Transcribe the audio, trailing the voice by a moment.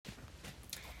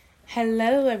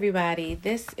Hello, everybody.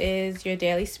 This is your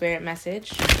daily spirit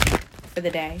message for the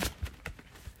day.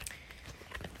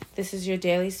 This is your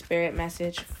daily spirit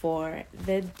message for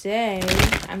the day.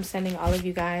 I'm sending all of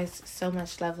you guys so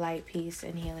much love, light, peace,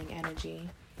 and healing energy.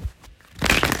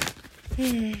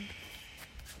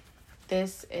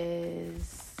 This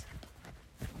is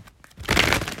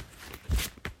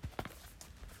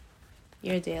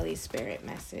your daily spirit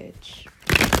message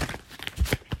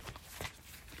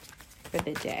for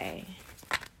the day.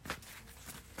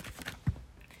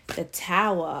 The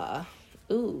Tower.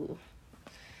 Ooh.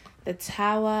 The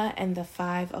Tower and the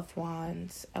Five of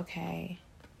Wands. Okay.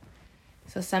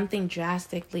 So something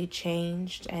drastically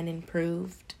changed and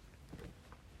improved.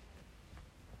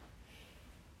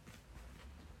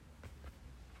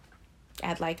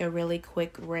 At like a really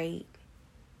quick rate.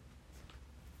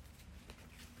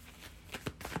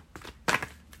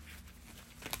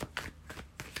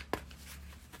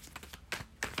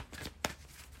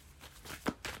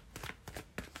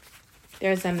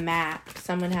 There's a map.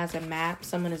 Someone has a map.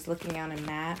 Someone is looking on a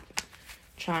map,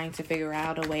 trying to figure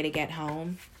out a way to get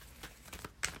home.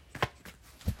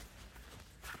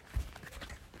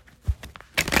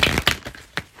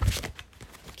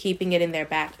 Keeping it in their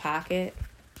back pocket.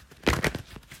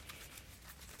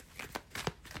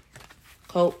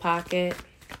 Coat pocket.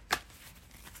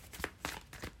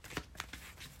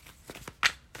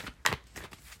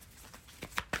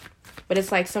 But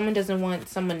it's like someone doesn't want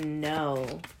someone to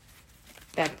know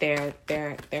that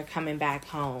they're coming back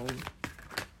home.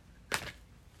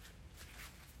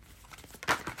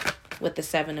 With the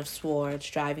Seven of Swords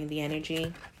driving the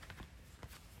energy.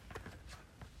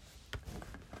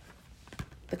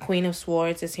 The Queen of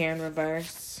Swords is here in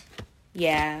reverse.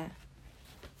 Yeah.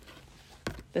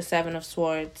 The Seven of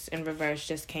Swords in reverse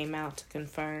just came out to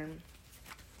confirm.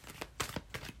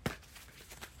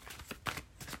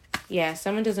 Yeah,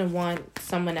 someone doesn't want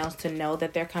someone else to know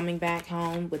that they're coming back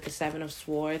home with the Seven of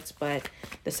Swords, but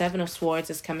the Seven of Swords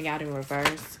is coming out in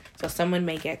reverse. So someone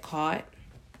may get caught.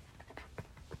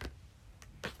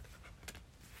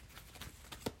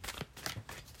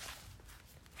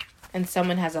 And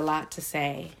someone has a lot to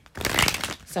say.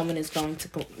 Someone is going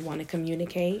to want to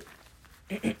communicate.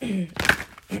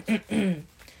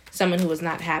 Someone who is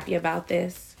not happy about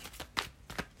this.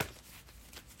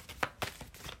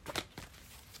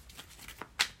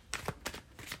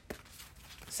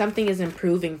 Something is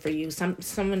improving for you.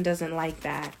 Someone doesn't like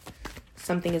that.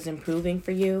 Something is improving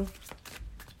for you.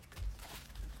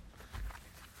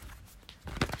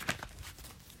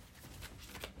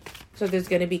 So there's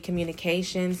going to be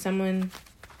communication. Someone...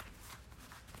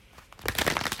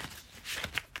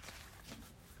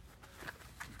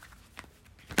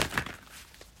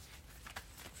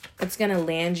 It's going to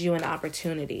land you an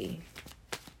opportunity.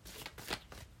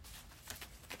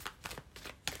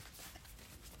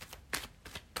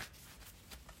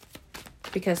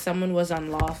 Because someone was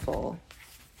unlawful.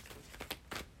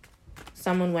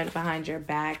 Someone went behind your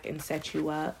back and set you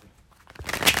up.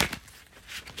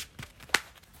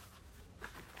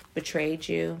 Betrayed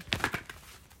you.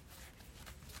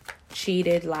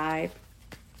 Cheated, lied.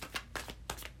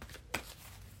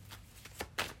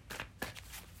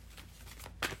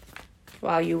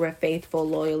 While you were faithful,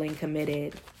 loyal, and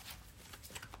committed.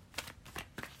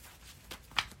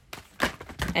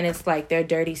 And it's like their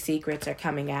dirty secrets are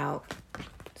coming out.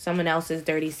 Someone else's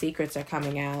dirty secrets are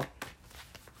coming out.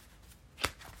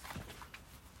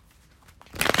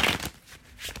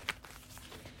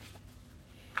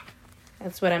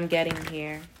 That's what I'm getting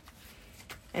here.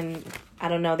 And I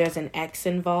don't know, there's an ex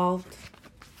involved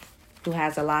who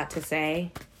has a lot to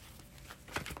say.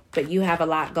 But you have a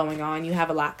lot going on. You have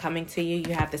a lot coming to you.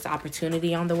 You have this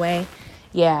opportunity on the way.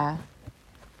 Yeah.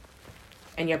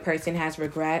 And your person has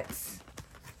regrets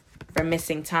for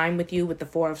missing time with you with the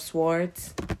Four of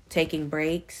Swords. Taking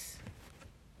breaks.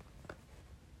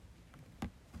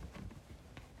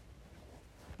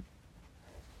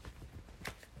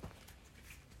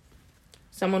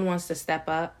 Someone wants to step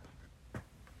up.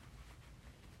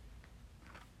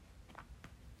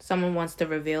 Someone wants to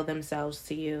reveal themselves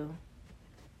to you.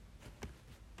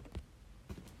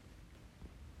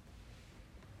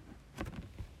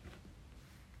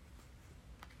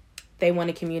 They want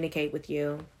to communicate with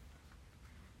you.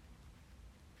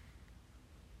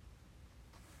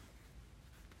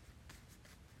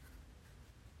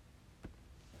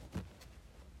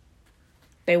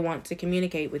 They want to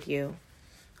communicate with you,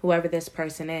 whoever this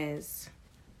person is.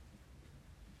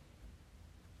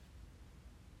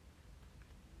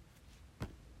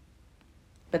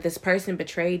 But this person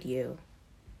betrayed you.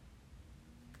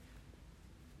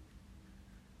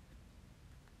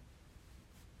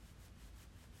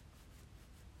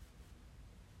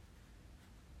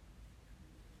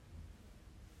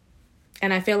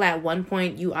 And I feel at one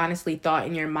point you honestly thought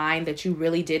in your mind that you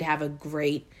really did have a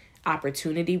great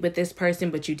opportunity with this person,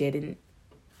 but you didn't.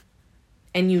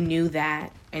 And you knew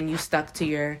that, and you stuck to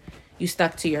your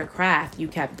craft. You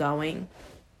kept going.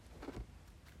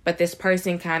 But this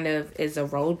person kind of is a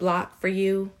roadblock for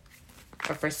you,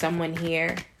 or for someone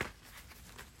here.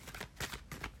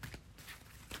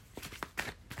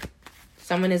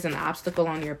 Someone is an obstacle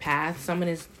on your path. Someone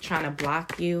is trying to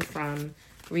block you from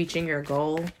reaching your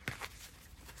goal.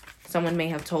 Someone may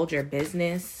have told your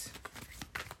business.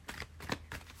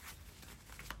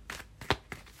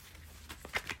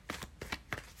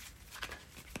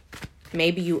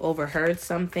 Maybe you overheard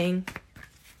something.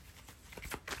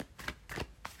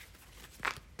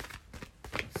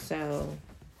 So,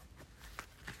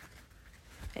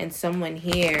 and someone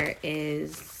here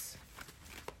is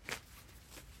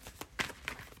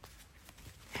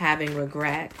having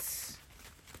regrets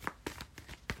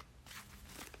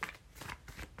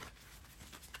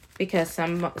because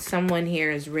someone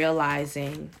here is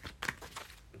realizing,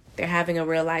 they're having a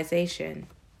realization.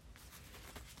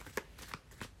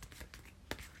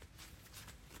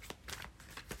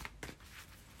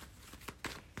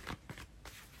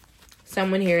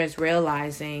 Someone here is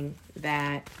realizing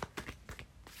that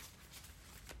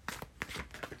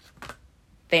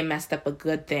they messed up a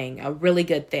good thing, a really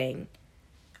good thing,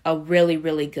 a really,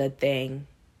 really good thing,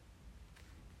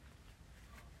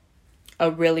 a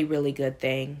really, really good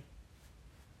thing.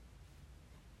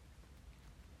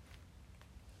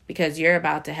 Because you're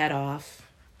about to head off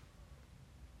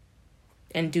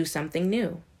and do something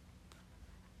new.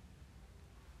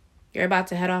 You're about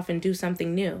to head off and do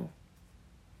something new.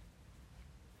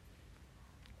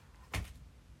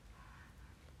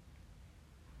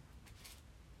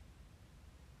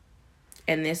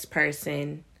 And this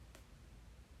person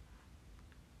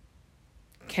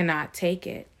cannot take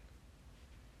it.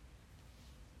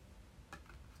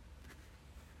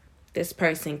 This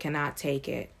person cannot take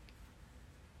it.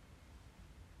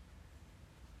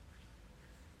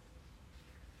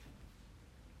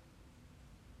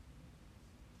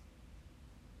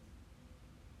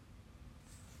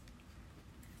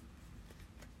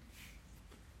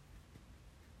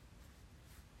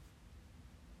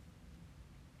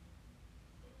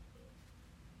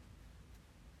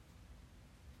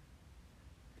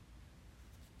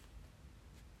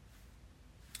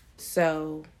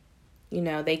 So,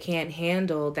 they can't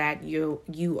handle that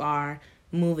you are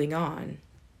moving on.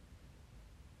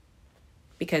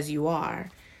 Because you are.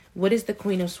 What is the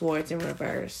Queen of Swords in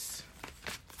reverse?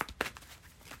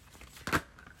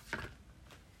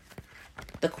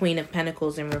 The Queen of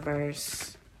Pentacles in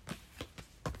reverse.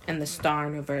 And the Star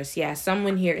in reverse. Yeah,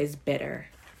 someone here is bitter.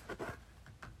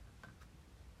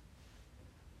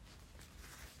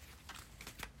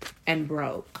 And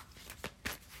broke.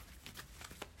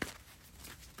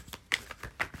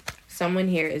 Someone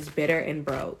here is bitter and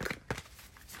broke.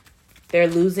 They're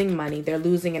losing money. They're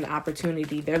losing an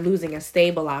opportunity. They're losing a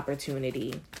stable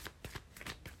opportunity.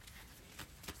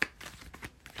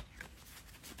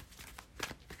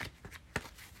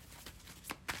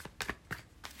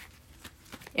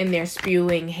 And they're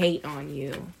spewing hate on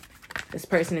you. This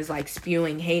person is like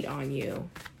spewing hate on you.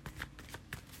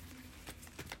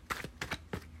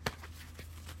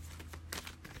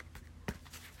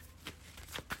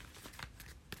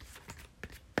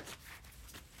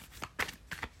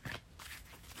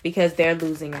 Because they're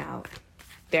losing out.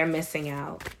 They're missing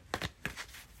out.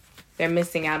 They're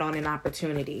missing out on an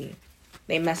opportunity.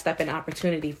 They messed up an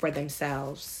opportunity for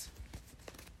themselves.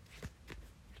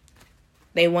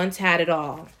 They once had it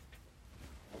all.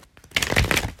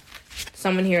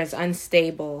 Someone here is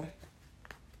unstable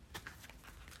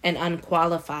and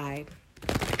unqualified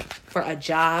for a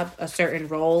job, a certain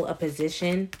role, a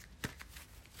position.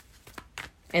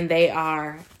 And they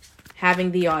are having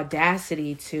the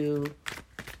audacity to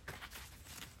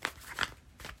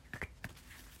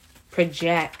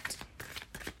project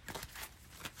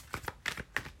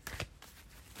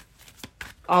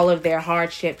all of their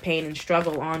hardship, pain, and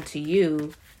struggle onto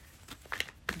you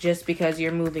just because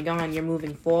you're moving on, you're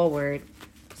moving forward.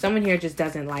 Someone here just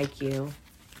doesn't like you.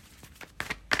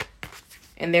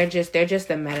 And they're just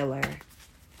a meddler.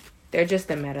 They're just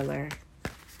a meddler.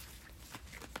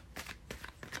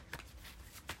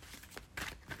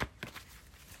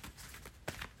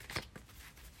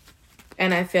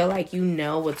 And I feel like you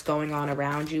know what's going on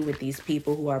around you with these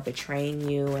people who are betraying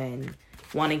you and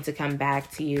wanting to come back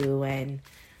to you and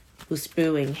who's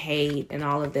spewing hate and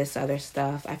all of this other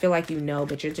stuff. I feel like you know,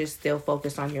 but you're just still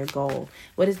focused on your goal.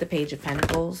 What is the Page of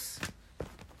Pentacles?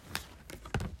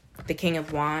 The King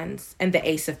of Wands and the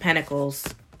Ace of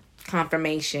Pentacles.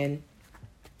 Confirmation.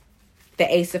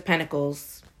 the Ace of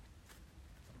Pentacles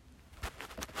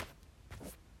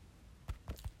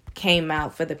came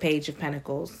out for the Page of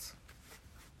Pentacles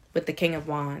with the King of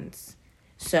Wands.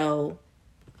 So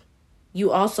you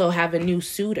also have a new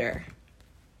suitor.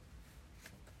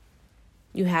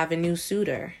 You have a new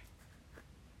suitor.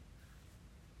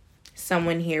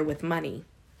 Someone here with money.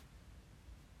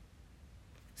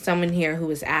 Someone here who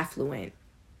is affluent.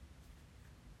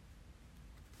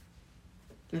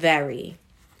 Very.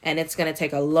 And it's going to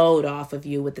take a load off of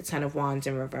you with the Ten of Wands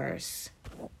in reverse.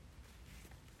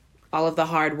 All of the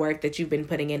hard work that you've been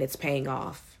putting in, it's paying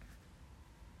off.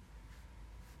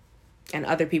 And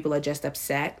other people are just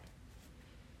upset.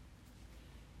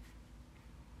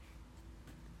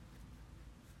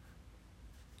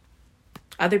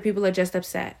 Other people are just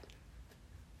upset.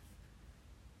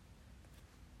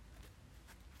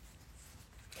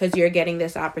 Because you're getting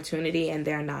this opportunity and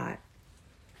they're not.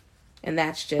 And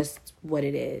that's just what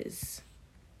it is.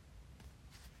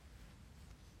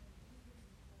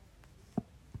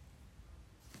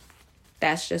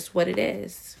 That's just what it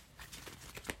is.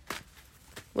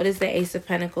 What is the Ace of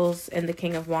Pentacles and the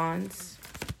King of Wands?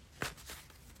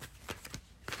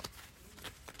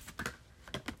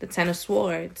 The Ten of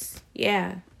Swords.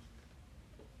 Yeah.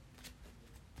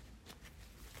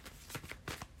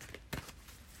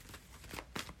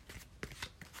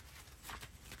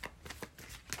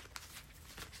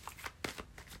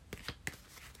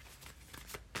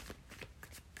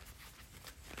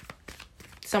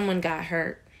 Someone got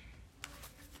hurt.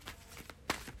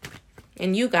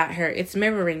 And you got hurt. It's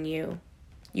mirroring you.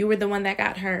 You were the one that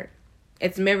got hurt.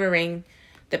 It's mirroring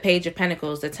the Page of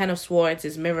Pentacles. The Ten of Swords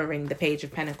is mirroring the Page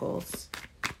of Pentacles.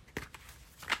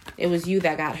 It was you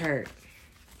that got hurt.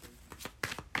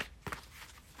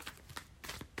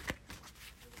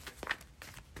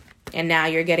 And now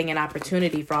you're getting an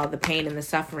opportunity for all the pain and the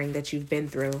suffering that you've been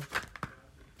through.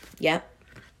 Yep.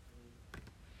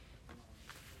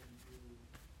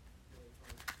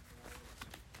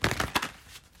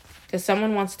 Because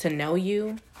someone wants to know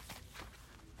you.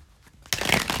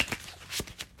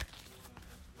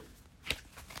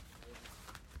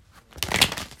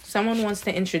 Someone wants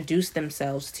to introduce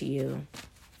themselves to you.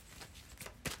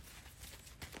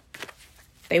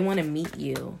 They want to meet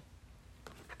you.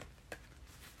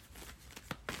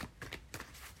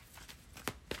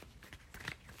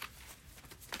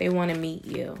 They want to meet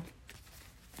you.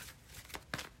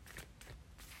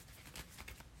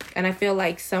 And I feel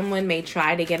like someone may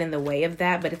try to get in the way of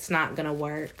that, but it's not going to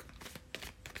work.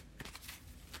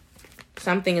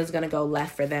 Something is going to go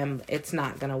left for them. It's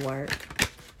not going to work.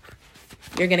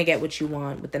 You're going to get what you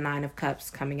want with the Nine of Cups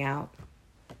coming out.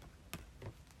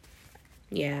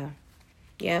 Yeah.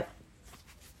 Yep.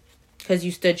 Because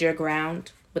you stood your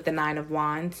ground with the Nine of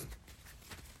Wands.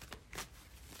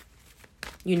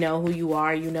 You know who you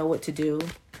are. You know what to do.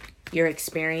 You're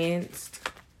experienced.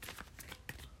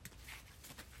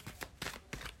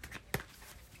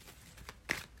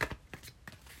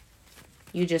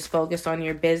 You just focus on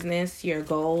your business, your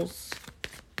goals.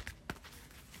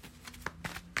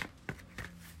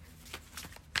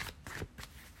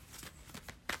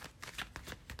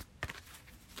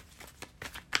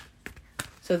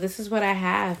 So this is what I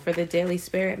have for the daily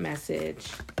spirit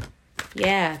message.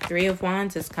 Yeah, Three of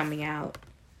Wands is coming out.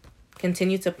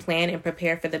 Continue to plan and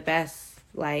prepare for the best.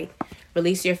 Like,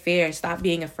 release your fears. Stop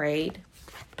being afraid.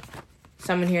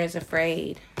 Someone here is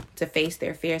afraid to face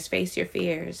their fears. Face your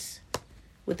fears.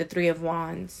 With the Three of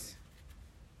Wands.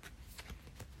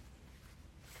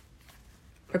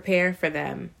 Prepare for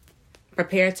them.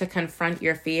 Prepare to confront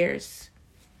your fears.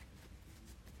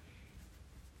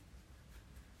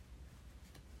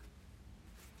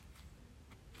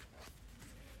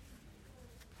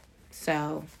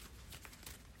 So,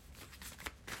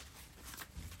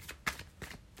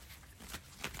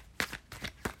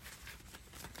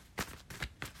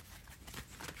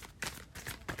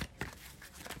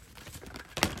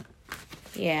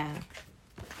 yeah.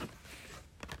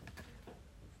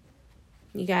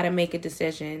 You got to make a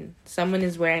decision. Someone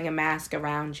is wearing a mask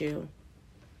around you.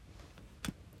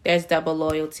 There's double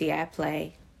loyalty at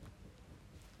play.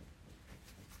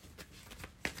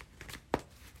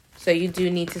 So you do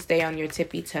need to stay on your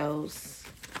tippy toes.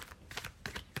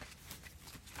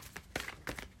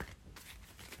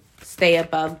 Stay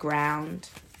above ground.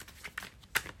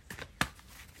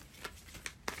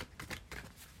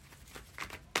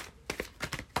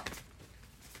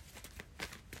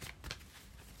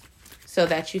 So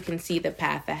that you can see the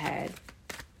path ahead.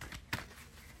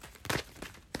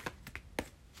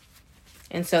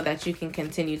 And so that you can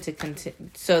continue to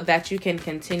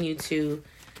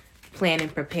plan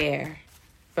and prepare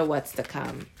for what's to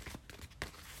come.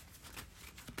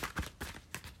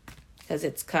 because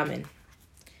it's coming.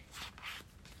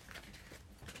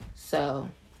 So,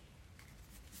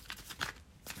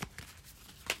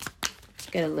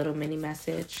 get a little mini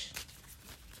message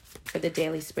for the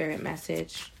daily spirit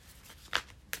message.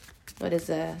 What is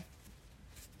a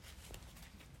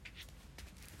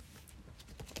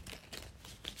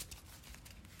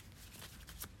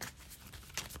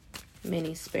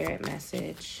mini spirit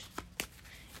message?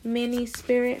 Mini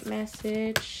spirit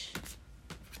message.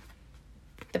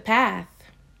 The path.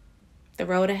 The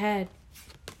road ahead.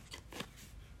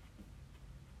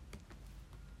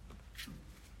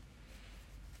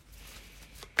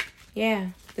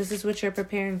 Yeah, this is what you're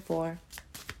preparing for.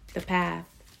 The path.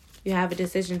 You have a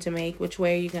decision to make. Which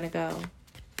way are you going to go?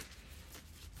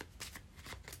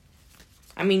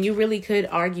 I mean, you really could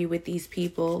argue with these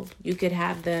people. You could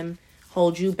have them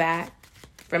hold you back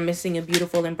from missing a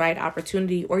beautiful and bright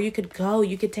opportunity. Or you could go.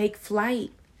 You could take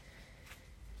flight.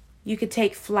 You could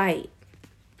take flight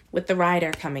with the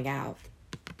rider coming out.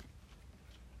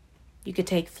 You could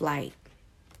take flight.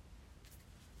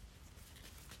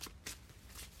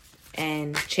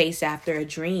 And chase after a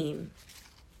dream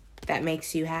that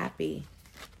makes you happy.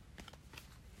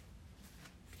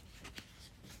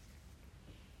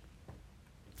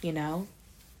 You know?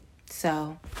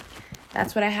 So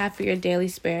that's what I have for your daily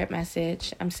spirit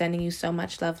message. I'm sending you so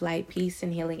much love, light, peace,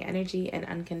 and healing energy and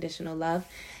unconditional love.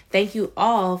 Thank you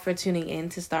all for tuning in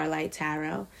to Starlight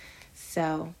Tarot.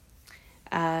 So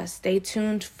stay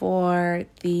tuned for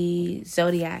the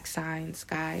zodiac signs,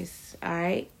 guys. All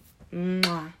right?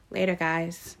 Mwah. Later,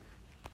 guys.